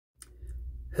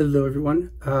Hello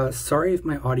everyone. Sorry if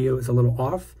my audio is a little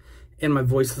off and my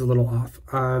voice is a little off.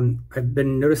 I've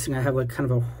been noticing I have like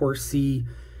kind of a horsey,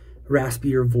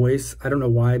 raspier voice. I don't know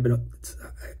why, but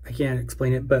I can't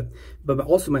explain it. But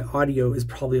also my audio is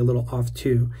probably a little off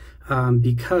too,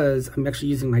 because I'm actually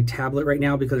using my tablet right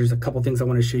now because there's a couple things I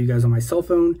want to show you guys on my cell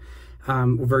phone,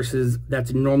 versus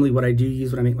that's normally what I do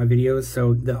use when I make my videos.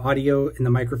 So the audio and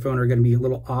the microphone are going to be a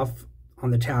little off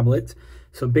on the tablet.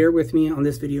 So bear with me on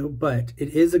this video, but it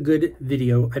is a good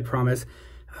video, I promise.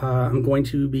 I'm going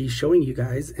to be showing you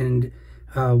guys and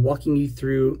walking you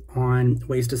through on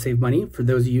ways to save money for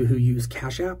those of you who use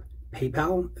CashApp,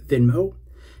 PayPal, Venmo,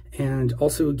 and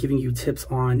also giving you tips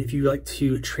on if you like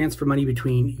to transfer money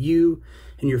between you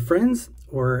and your friends,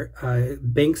 or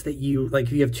banks that you, like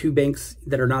if you have two banks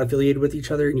that are not affiliated with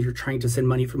each other and you're trying to send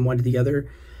money from one to the other,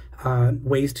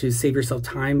 ways to save yourself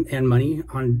time and money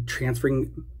on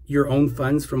transferring your own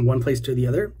funds from one place to the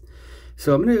other.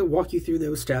 So I'm going to walk you through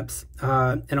those steps,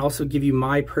 and also give you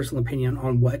my personal opinion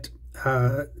on what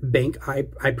bank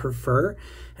I prefer.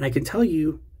 And I can tell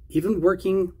you, even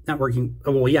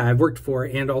I've worked for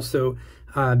and also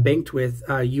banked with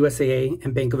USAA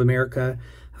and Bank of America,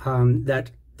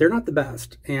 that they're not the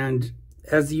best. And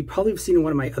as you probably have seen in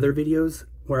one of my other videos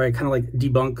where I kind of like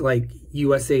debunk like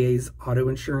USAA's auto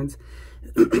insurance,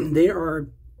 they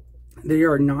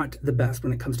are not the best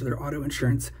when it comes to their auto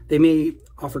insurance. They may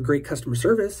offer great customer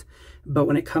service, but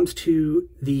when it comes to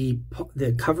the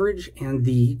coverage and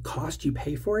the cost you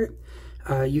pay for it,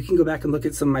 you can go back and look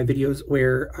at some of my videos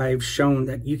where I've shown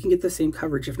that you can get the same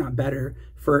coverage, if not better,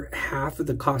 for half of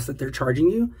the cost that they're charging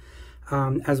you,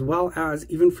 as well as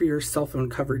even for your cell phone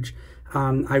coverage.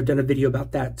 I've done a video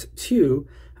about that too,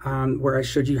 where I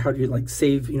showed you how to like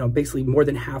save, basically more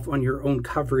than half on your own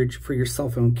coverage for your cell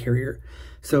phone carrier.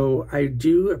 So I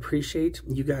do appreciate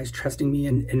you guys trusting me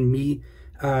and me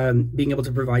being able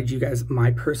to provide you guys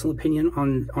my personal opinion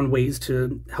on ways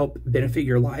to help benefit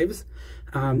your lives.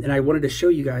 And I wanted to show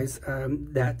you guys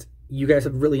that you guys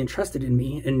have really entrusted in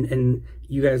me, and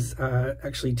you guys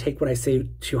actually take what I say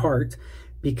to heart,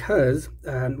 because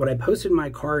when I posted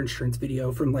my car insurance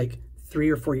video from like 3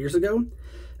 or 4 years ago,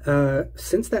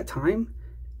 since that time,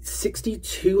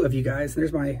 62 of you guys, and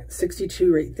there's my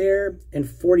 62 right there and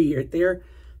 40 right there,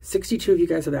 62 of you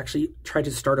guys have actually tried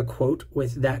to start a quote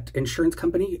with that insurance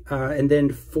company, and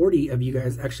then 40 of you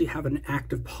guys actually have an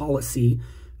active policy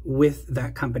with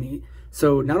that company.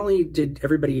 So not only did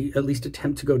everybody at least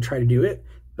attempt to go try to do it,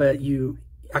 but you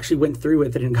actually went through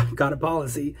with it and got a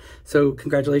policy. So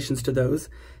congratulations to those.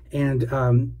 And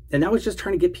that was just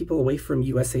trying to get people away from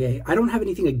USAA. I don't have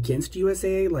anything against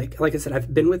USAA. Like I said,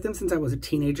 I've been with them since I was a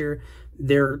teenager.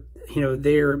 They're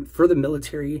for the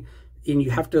military, and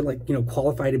you have to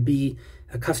qualify to be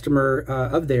a customer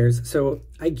of theirs. So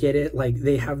I get it. Like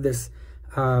they have this,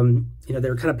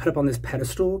 they're kind of put up on this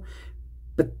pedestal,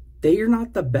 but they are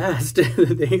not the best.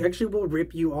 They actually will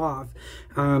rip you off.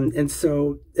 And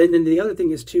then the other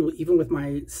thing is too, even with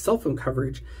my cell phone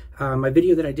coverage, my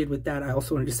video that I did with that, I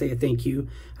also wanted to say a thank you.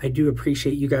 I do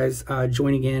appreciate you guys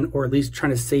joining in, or at least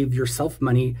trying to save yourself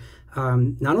money,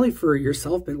 not only for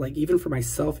yourself, but like even for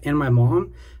myself and my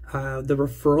mom. The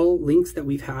referral links that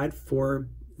we've had for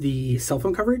the cell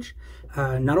phone coverage,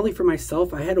 not only for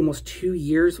myself, I had almost 2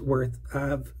 years worth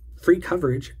of free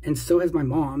coverage, and so has my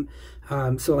mom.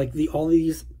 So like all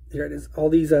these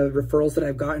referrals that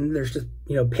I've gotten, there's just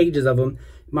pages of them.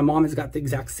 My mom has got the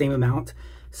exact same amount.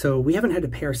 So we haven't had to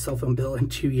pay our cell phone bill in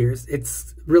 2 years.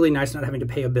 It's really nice not having to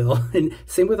pay a bill. And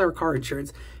same with our car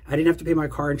insurance. I didn't have to pay my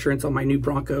car insurance on my new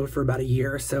Bronco for about a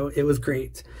year, so it was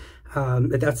great.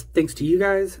 But that's thanks to you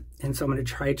guys. And so I'm going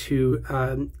to try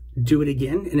to do it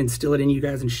again and instill it in you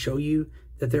guys and show you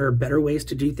that there are better ways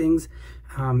to do things,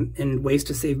 and ways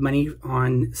to save money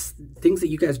on things that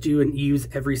you guys do and use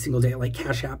every single day, like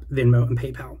Cash App, Venmo, and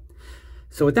PayPal.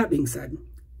 So with that being said,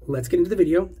 let's get into the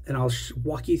video, and I'll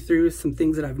walk you through some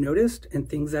things that I've noticed and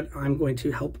things that I'm going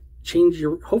to help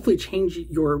hopefully change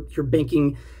your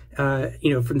banking,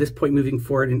 from this point moving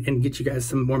forward, and get you guys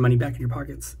some more money back in your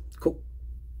pockets. Cool.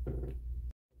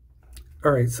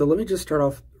 All right, so let me just start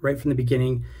off right from the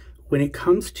beginning. When it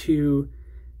comes to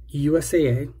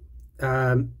USAA,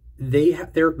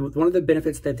 they're one of the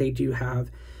benefits that they do have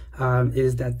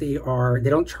is that they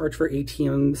don't charge for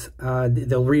ATMs.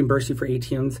 They'll reimburse you for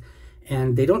ATMs,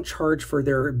 and they don't charge for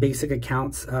their basic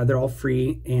accounts. They're all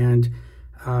free, and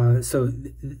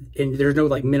there's no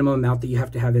like minimum amount that you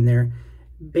have to have in there.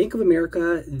 Bank of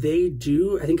America, they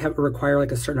do, I think, require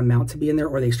like a certain amount to be in there,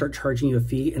 or they start charging you a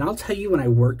fee. And I'll tell you, when I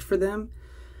worked for them,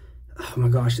 oh my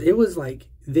gosh, it was like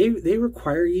they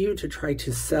require you to try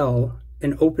to sell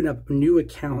and open up new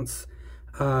accounts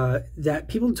that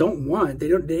people don't want. They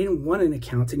don't want an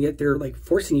account, and yet they're like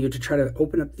forcing you to try to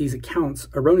open up these accounts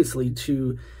erroneously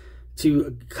to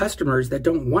customers that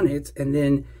don't want it, and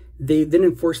then they then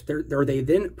they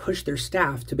then push their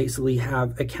staff to basically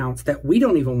have accounts that we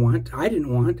don't even want. I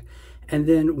didn't want. And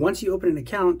then once you open an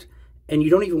account and you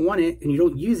don't even want it and you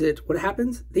don't use it, what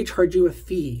happens? They charge you a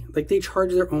fee. Like they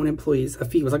charge their own employees a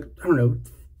fee. It was like, I don't know,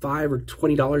 $5 or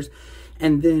 $20.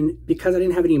 And then because I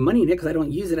didn't have any money in it, because I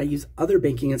don't use it, I use other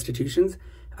banking institutions.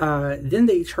 Then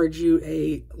they charge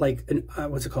you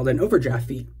what's it called? An overdraft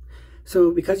fee.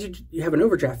 So because you have an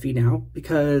overdraft fee now,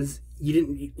 because you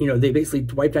didn't, they basically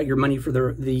wiped out your money for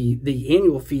the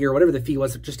annual fee or whatever the fee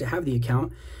was just to have the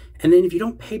account. And then if you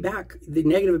don't pay back the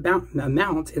negative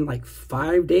amount in like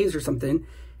 5 days or something,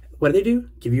 what do?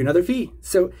 Give you another fee.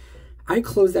 So I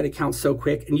closed that account so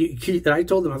quick, and that I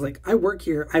told them, I was like, I work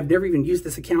here. I've never even used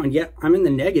this account, and yet I'm in the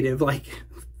negative like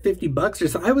 $50 or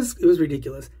so. It was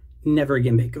ridiculous. Never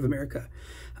again, Bank of America.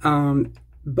 And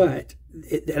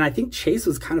I think Chase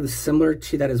was kind of similar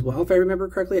to that as well, if I remember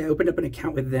correctly. I opened up an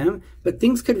account with them, but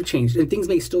things could have changed, and things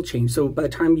may still change. So by the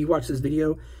time you watch this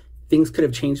video, things could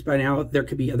have changed by now. There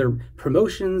could be other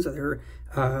promotions, other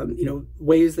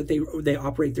ways that they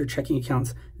operate their checking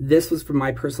accounts. This was from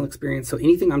my personal experience. So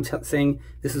anything I'm saying,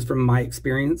 this is from my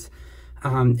experience.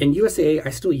 And USAA, I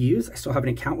still have an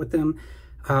account with them.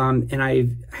 And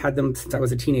I've had them since I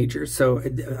was a teenager. So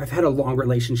I've had a long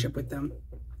relationship with them.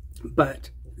 But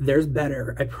there's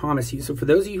better, I promise you. So for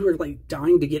those of you who are like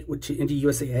dying to get into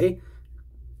USAA,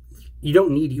 you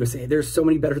don't need USAA. There's so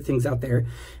many better things out there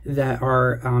that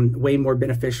are way more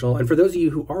beneficial. And for those of you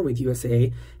who are with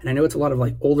USAA, and I know it's a lot of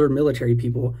like older military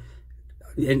people,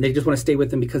 and they just want to stay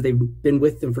with them because they've been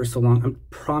with them for so long, I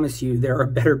promise you there are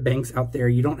better banks out there.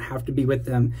 You don't have to be with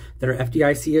them that are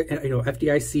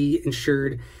FDIC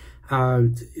insured.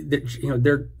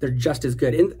 They're just as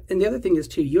good. And the other thing is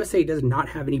too, USAA does not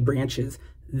have any branches.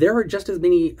 There are just as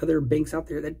many other banks out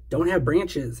there that don't have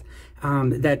branches,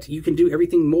 that you can do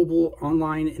everything mobile,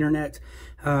 online, internet,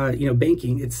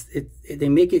 banking. They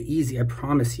make it easy, I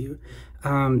promise you.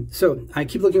 So I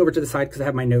keep looking over to the side because I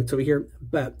have my notes over here.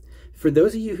 But for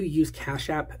those of you who use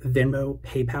CashApp, Venmo,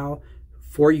 PayPal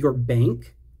for your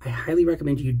bank, I highly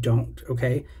recommend you don't,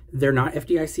 okay? They're not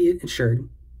FDIC insured.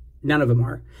 None of them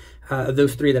are,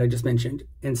 those three that I just mentioned.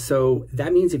 And so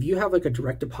that means if you have like a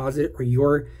direct deposit or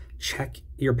your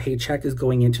paycheck is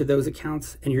going into those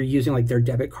accounts and you're using like their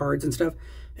debit cards and stuff,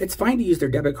 it's fine to use their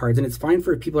debit cards, and it's fine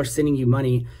for if people are sending you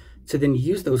money to then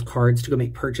use those cards to go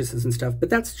make purchases and stuff. But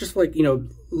that's just like,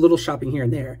 little shopping here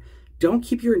and there. Don't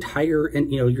keep your entire,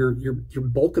 and your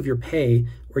bulk of your pay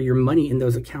or your money in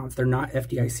those accounts. They're not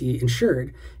FDIC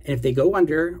insured. And if they go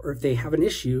under or if they have an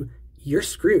issue, you're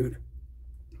screwed.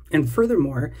 And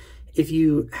furthermore, if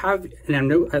you have, and I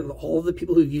know all the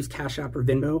people who've used Cash App or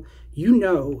Venmo, you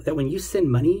know that when you send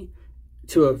money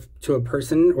to a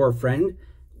person or a friend,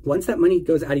 once that money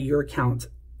goes out of your account,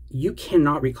 you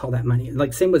cannot recall that money.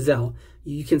 Like same with Zelle.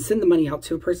 You can send the money out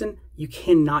to a person, you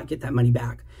cannot get that money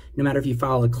back. No matter if you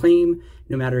file a claim,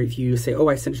 no matter if you say, oh,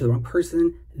 I sent it to the wrong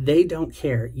person, they don't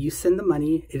care. You send the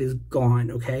money, it is gone,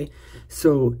 okay?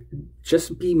 So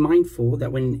just be mindful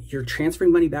that when you're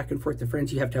transferring money back and forth to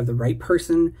friends, you have to have the right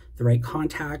person, the right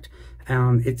contact.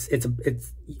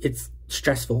 It's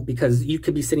stressful because you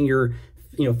could be sending your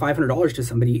 $500 to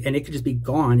somebody and it could just be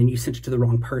gone and you sent it to the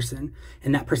wrong person,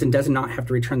 and that person does not have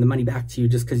to return the money back to you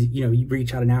just because you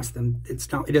reach out and ask them. It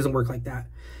doesn't work like that.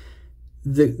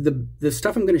 The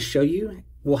stuff I'm going to show you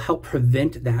will help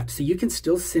prevent that. So you can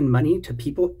still send money to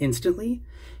people instantly,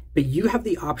 but you have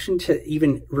the option to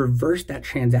even reverse that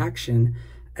transaction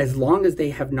as long as they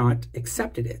have not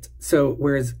accepted it. So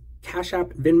whereas Cash App,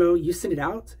 Venmo, you send it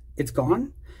out, it's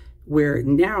gone. Where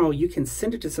now you can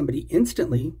send it to somebody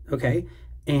instantly, okay?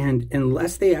 And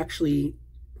unless they actually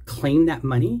claim that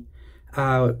money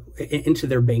into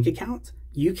their bank account,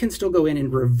 you can still go in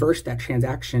and reverse that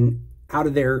transaction out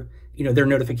of their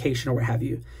notification or what have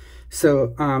you.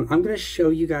 So I'm going to show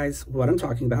you guys what I'm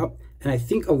talking about. And I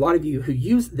think a lot of you who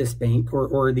use this bank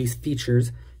or these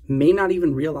features may not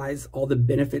even realize all the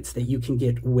benefits that you can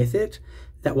get with it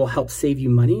that will help save you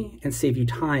money and save you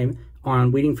time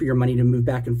on waiting for your money to move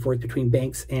back and forth between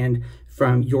banks and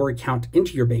from your account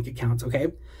into your bank accounts, okay?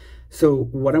 So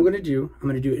what I'm going to do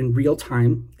it in real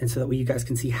time, and so that way you guys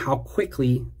can see how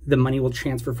quickly the money will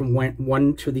transfer from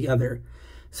one to the other.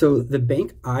 So the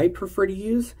bank I prefer to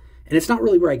use, and it's not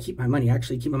really where I keep my money. I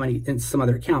actually keep my money in some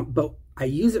other account, but I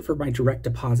use it for my direct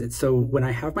deposit. So when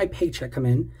I have my paycheck come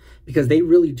in, because they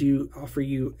really do offer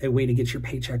you a way to get your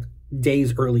paycheck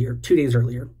days earlier, 2 days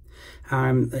earlier.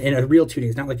 In a real 2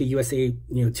 days, not like a USA,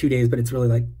 2 days, but it's really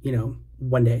like,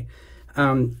 one day.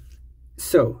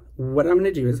 So what I'm going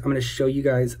to do is I'm going to show you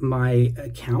guys my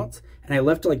account, and I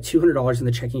left like $200 in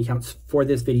the checking accounts for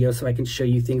this video so I can show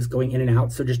you things going in and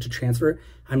out. So just to transfer,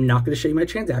 I'm not going to show you my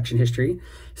transaction history.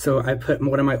 So I put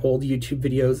one of my old YouTube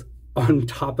videos on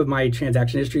top of my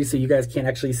transaction history so you guys can't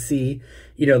actually see,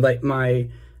 you know, like my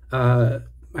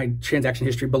transaction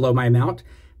history below my amount.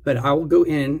 But I will go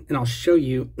in and I'll show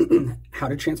you how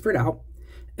to transfer it out.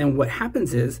 And what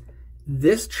happens is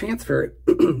this transfer,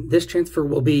 this transfer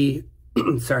will be,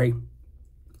 sorry,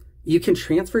 you can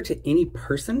transfer to any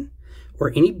person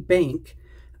or any bank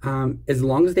as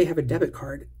long as they have a debit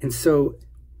card. And so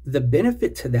the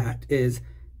benefit to that is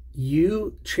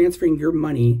you transferring your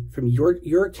money from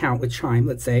your account with Chime,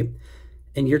 let's say,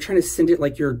 and you're trying to send it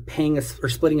like you're paying or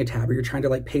splitting a tab, or you're trying to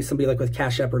like pay somebody like with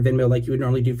CashApp or Venmo like you would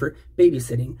normally do for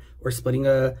babysitting or splitting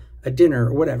a dinner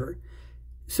or whatever.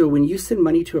 So when you send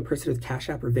money to a person with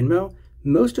CashApp or Venmo,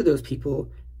 most of those people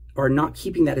are not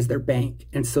keeping that as their bank.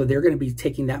 And so they're going to be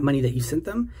taking that money that you sent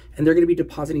them and they're going to be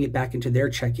depositing it back into their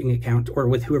checking account or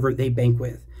with whoever they bank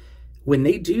with. When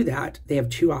they do that, they have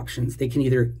two options. They can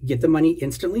either get the money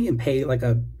instantly and pay like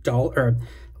 $1 or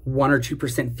 1 or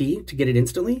 2% fee to get it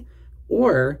instantly,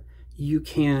 or you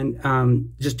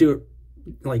can just do it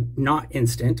like not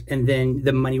instant, and then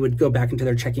the money would go back into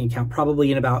their checking account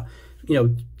probably in about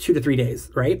 2 to 3 days,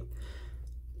 right?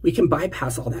 We can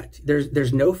bypass all that.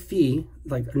 There's no fee,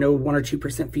 like no 1 or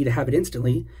 2% fee to have it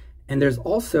instantly. And there's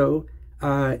also,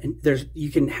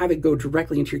 you can have it go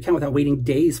directly into your account without waiting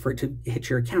days for it to hit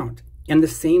your account. And the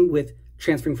same with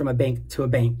transferring from a bank to a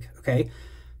bank, okay?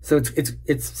 So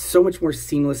it's so much more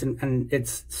seamless and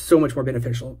it's so much more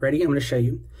beneficial. Ready? I'm gonna show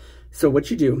you. So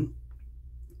what you do,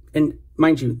 and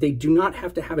mind you, they do not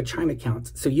have to have a Chime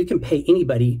account. So you can pay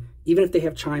anybody, even if they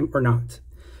have Chime or not.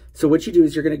 So what you do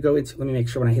is you're going to go into, let me make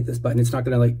sure when I hit this button, it's not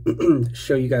going to like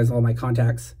show you guys all my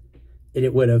contacts.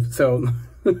 It would have. So,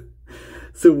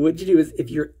 so what you do is if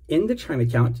you're in the Chime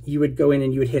account, you would go in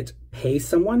and you would hit pay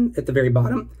someone at the very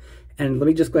bottom. And let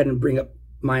me just go ahead and bring up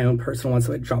my own personal one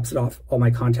so it drops it off all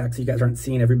my contacts. So you guys aren't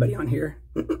seeing everybody on here.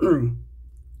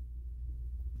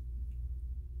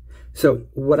 So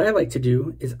what I like to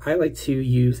do is I like to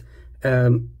use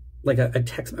like a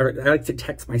text, or I like to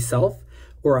text myself,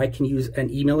 or I can use an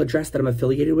email address that I'm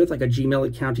affiliated with, like a Gmail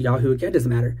account, a Yahoo account,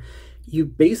 doesn't matter. You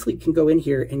basically can go in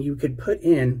here and you could put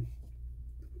in,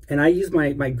 and I use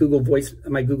my Google Voice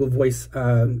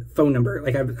phone number,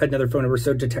 like I have another phone number,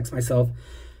 so to text myself,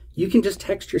 you can just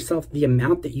text yourself the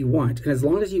amount that you want. And as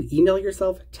long as you email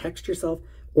yourself, text yourself,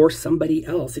 or somebody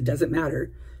else, it doesn't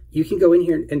matter. You can go in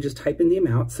here and just type in the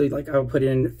amount. So like I'll put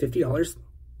in $50.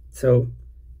 So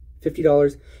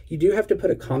 $50. You do have to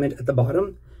put a comment at the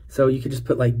bottom. So you could just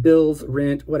put like bills,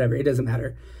 rent, whatever, it doesn't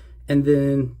matter. And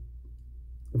then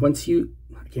once you,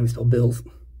 I can't even spell bills.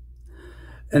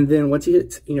 And then once you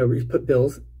hit, you put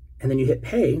bills and then you hit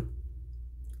pay,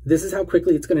 this is how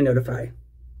quickly it's going to notify.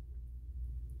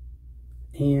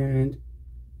 And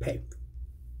pay.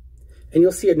 And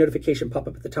you'll see a notification pop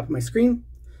up at the top of my screen.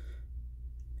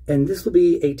 And this will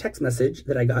be a text message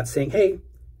that I got saying, hey,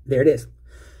 there it is.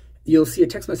 You'll see a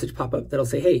text message pop up that'll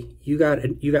say, hey, you got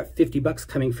 $50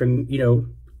 coming from,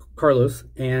 Carlos,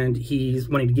 and he's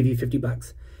wanting to give you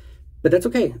 $50. But that's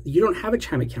okay. You don't have a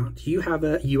Chime account. You have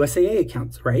a USAA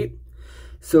account, right?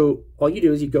 So all you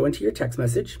do is you go into your text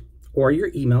message or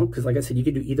your email, because like I said, you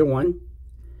can do either one.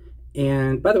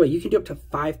 And by the way, you can do up to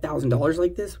 $5,000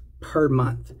 like this per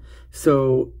month.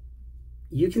 So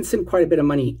you can send quite a bit of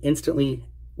money instantly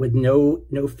with no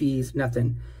fees,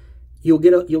 nothing. You'll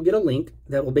get a link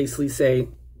that will basically say,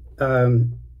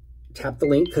 tap the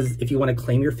link, because if you want to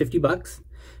claim your $50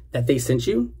 that they sent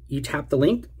you, you tap the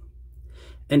link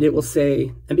and it will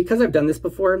say, and because I've done this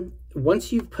before,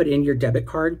 once you've put in your debit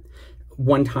card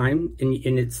one time and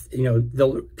it's,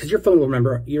 because your phone will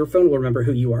remember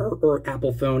who you are, or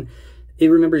Apple phone, it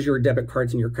remembers your debit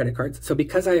cards and your credit cards. So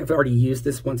because I have already used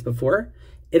this once before,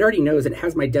 it already knows it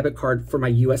has my debit card for my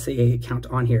USAA account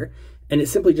on here. And it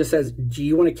simply just says, do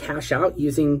you want to cash out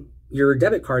using your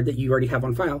debit card that you already have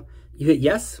on file? You hit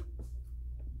yes.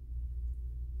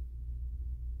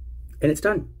 And it's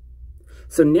done.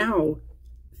 So now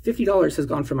 $50 has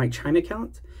gone from my Chime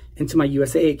account into my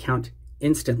USAA account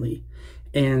instantly.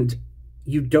 And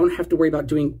you don't have to worry about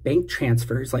doing bank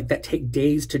transfers like that take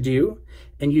days to do.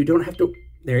 And you don't have to,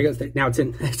 there it goes. Now it's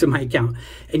in my account.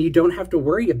 And you don't have to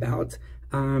worry about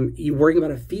you worrying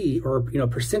about a fee or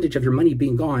percentage of your money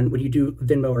being gone when you do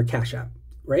Venmo or CashApp,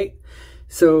 right?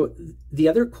 So the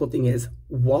other cool thing is,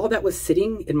 while that was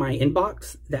sitting in my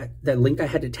inbox, that link I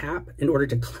had to tap in order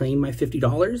to claim my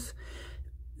 $50,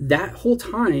 that whole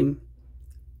time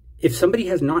If somebody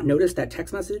has not noticed that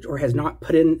text message or has not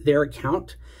put in their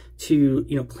account to,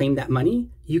 claim that money,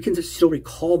 you can just still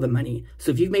recall the money.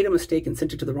 So if you've made a mistake and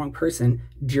sent it to the wrong person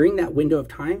during that window of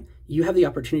time, you have the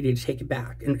opportunity to take it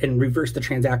back and reverse the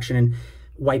transaction and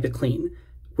wipe it clean.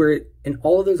 Where in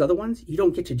all of those other ones, you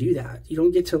don't get to do that. You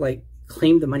don't get to like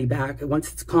claim the money back.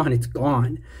 Once it's gone, it's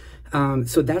gone.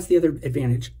 So that's the other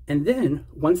advantage. And then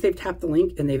once they've tapped the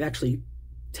link and they've actually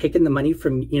taken the money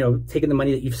from, taken the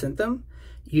money that you've sent them,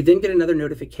 you then get another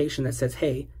notification that says,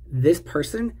 hey, this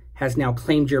person has now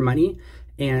claimed your money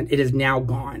and it is now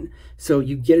gone. So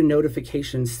you get a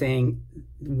notification saying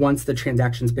once the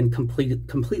transaction's been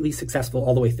completely successful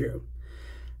all the way through.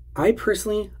 I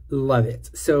personally love it.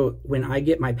 So when I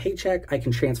get my paycheck, I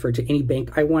can transfer it to any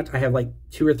bank I want. I have like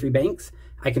 2 or 3 banks.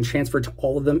 I can transfer to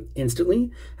all of them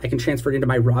instantly. I can transfer it into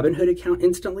my Robinhood account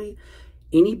instantly.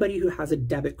 Anybody who has a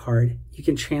debit card, you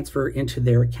can transfer into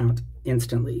their account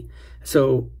instantly.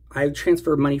 So I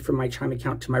transfer money from my Chime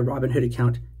account to my Robinhood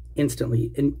account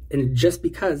instantly. And just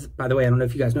because, by the way, I don't know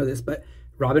if you guys know this, but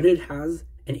Robinhood has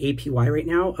an APY right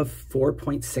now of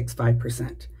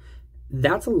 4.65%.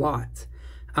 That's a lot.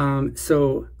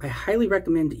 So I highly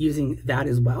recommend using that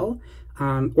as well.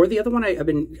 Or the other one I've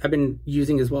been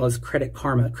using as well as Credit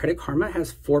Karma. Credit Karma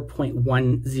has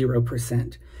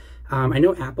 4.10%. I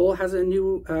know Apple has a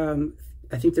new,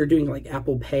 I think they're doing like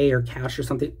Apple Pay or Cash or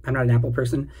something. I'm not an Apple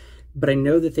person, but I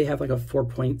know that they have like a 4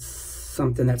 point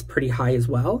something that's pretty high as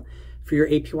well for your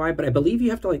APY. But I believe you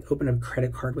have to like open a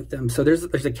credit card with them. So there's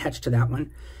a catch to that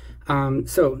one.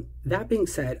 So that being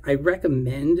said, I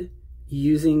recommend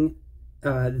using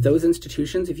those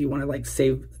institutions if you want to like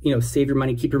save your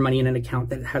money, keep your money in an account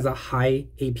that has a high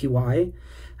APY,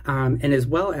 and as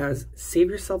well as save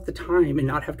yourself the time and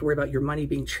not have to worry about your money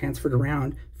being transferred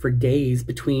around for days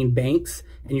between banks,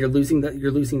 and you're losing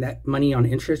that money on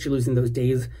interest. You're losing those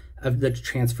days of the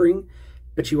transferring.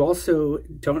 But you also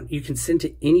you can send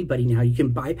to anybody now. You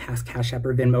can bypass CashApp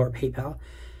or Venmo or PayPal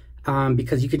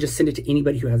because you can just send it to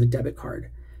anybody who has a debit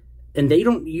card. And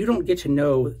you don't get to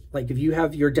know, like if you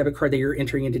have your debit card that you're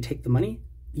entering in to take the money,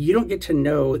 you don't get to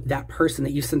know that person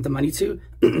that you sent the money to.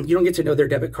 You don't get to know their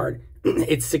debit card.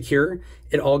 It's secure.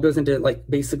 It all goes into like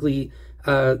basically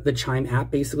the Chime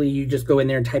app. Basically, you just go in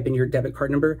there and type in your debit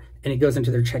card number and it goes into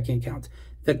their checking account.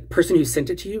 The person who sent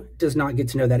it to you does not get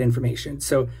to know that information.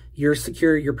 So you're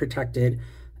secure, you're protected.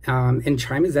 And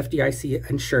Chime is FDIC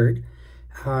insured.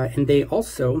 And they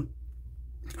also,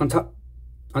 on top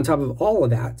of all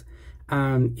of that,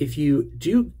 if you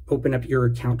do open up your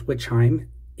account with Chime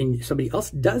and somebody else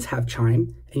does have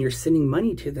Chime and you're sending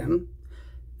money to them,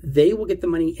 they will get the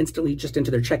money instantly just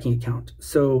into their checking account.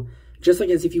 So just like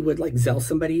as if you would like Zelle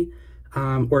somebody,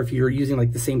 or if you're using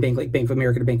like the same bank, like Bank of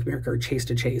America to Bank of America or Chase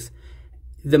to Chase,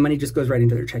 the money just goes right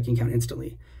into their checking account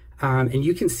instantly. And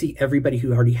you can see everybody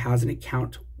who already has an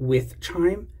account with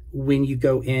Chime when you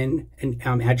go in and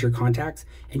add your contacts,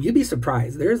 and you'd be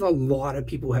surprised. There's a lot of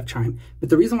people who have Chime. But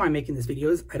the reason why I'm making this video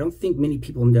is I don't think many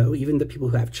people know, even the people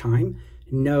who have Chime,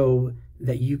 know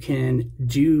that you can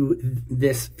do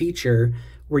this feature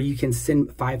where you can send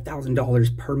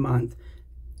 $5,000 per month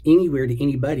anywhere to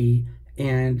anybody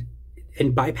and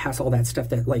bypass all that stuff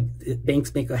that like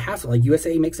banks make a hassle. Like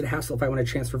USA makes it a hassle. If I want to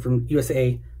transfer from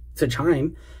USA to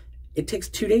Chime, it takes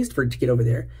 2 days for it to get over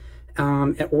there.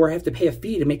 Or I have to pay a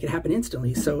fee to make it happen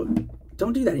instantly. So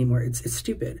don't do that anymore. It's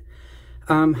stupid.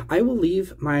 I will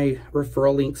leave my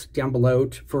referral links down below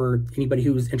for anybody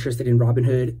who's interested in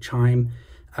Robinhood, Chime,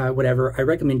 whatever. I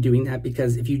recommend doing that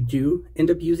because if you do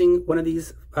end up using one of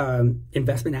these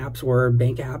investment apps or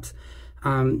bank apps,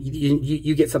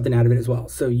 you get something out of it as well.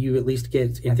 So you at least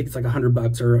get, I think it's like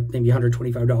 $100 or maybe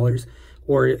 $125,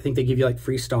 or I think they give you like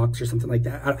free stocks or something like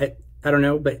that. I don't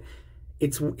know, but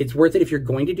it's worth it if you're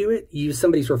going to do it. Use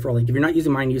somebody's referral link. If you're not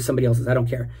using mine, use somebody else's. I don't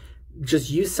care.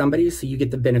 Just use somebody's so you get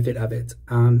the benefit of it.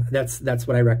 That's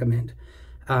what I recommend.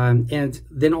 And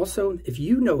then also, if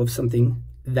you know of something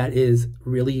that is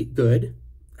really good,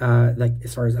 like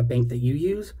as far as a bank that you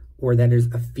use, or that is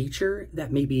a feature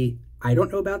that maybe I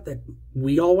don't know about that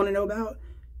we all want to know about,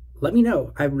 let me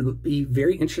know. I would be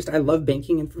very interested. I love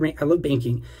banking information. I love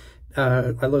banking.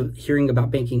 I love hearing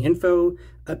about banking info,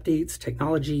 updates,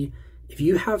 technology. If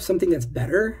you have something that's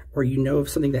better, or you know of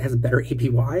something that has a better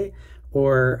APY,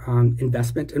 or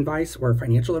investment advice or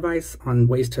financial advice on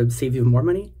ways to save even more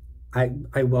money,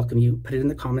 I welcome you. Put it in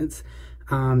the comments.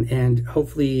 And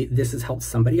hopefully this has helped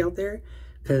somebody out there,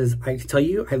 because I tell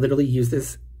you, I literally use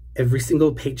this every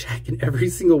single paycheck and every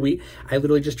single week. I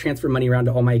literally just transfer money around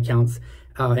to all my accounts.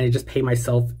 and I just pay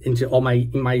myself into all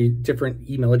my different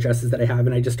email addresses that I have,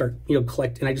 and I just start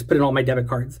collect, and I just put in all my debit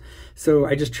cards. So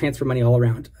I just transfer money all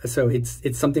around. So it's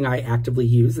something I actively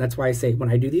use, and that's why I say when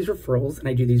I do these referrals and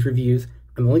I do these reviews,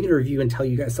 I'm only going to review and tell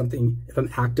you guys something if I'm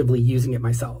actively using it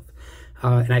myself,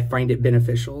 and I find it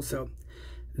beneficial. So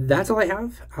that's all I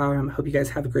have. Hope you guys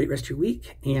have a great rest of your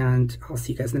week, and I'll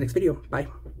see you guys in the next video. Bye.